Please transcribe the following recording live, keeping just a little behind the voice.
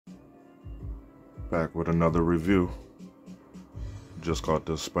Back with another review. Just got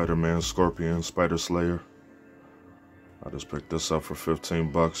this Spider-Man Scorpion Spider Slayer. I just picked this up for 15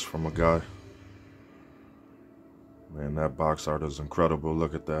 bucks from a guy. Man, that box art is incredible.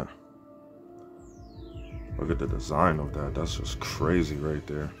 Look at that. Look at the design of that. That's just crazy right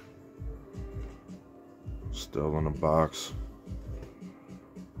there. Still in the box.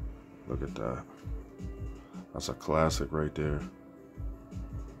 Look at that. That's a classic right there.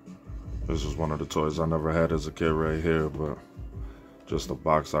 This is one of the toys I never had as a kid right here, but just the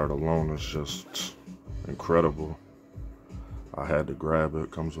box art alone is just incredible. I had to grab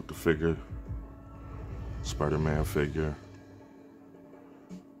it. Comes with the figure. Spider-Man figure.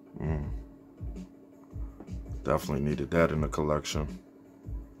 Definitely needed that in the collection.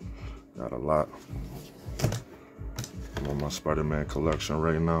 Got a lot. I'm on my Spider-Man collection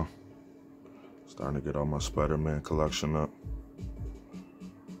right now. Starting to get all my Spider-Man collection up.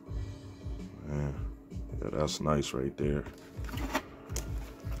 Man, yeah, that's nice right there.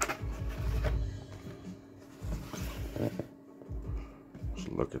 Just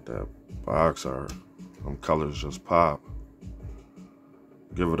look at that box art. Them colors just pop.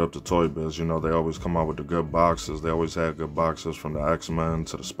 Give it up to Toy Biz. You know, they always come out with the good boxes. They always had good boxes, from the X-Men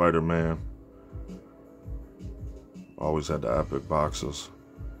to the Spider-Man. Always had the epic boxes.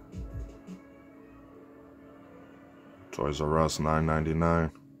 Toys R Us,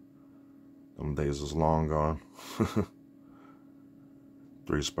 $9.99. Them days is long gone.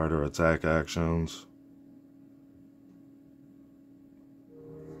 3 Spider attack actions.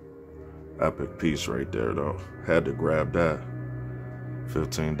 Epic piece right there though. Had to grab that.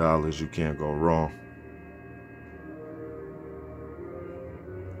 $15, you can't go wrong.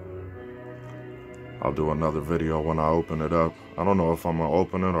 I'll do another video when I open it up. I don't know if I'm gonna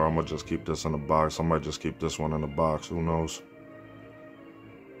open it or I'm gonna just keep this in the box. I might just keep this one in the box, who knows?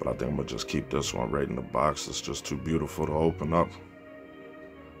 But I think I'm gonna just keep this one right in the box. It's just too beautiful to open up.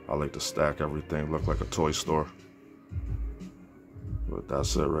 I like to stack everything, look like a toy store. But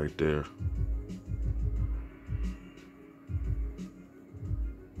that's it right there.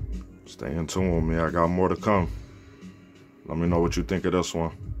 Stay in tune with me, I got more to come. Let me know what you think of this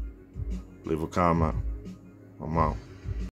one. Leave a comment. I'm out.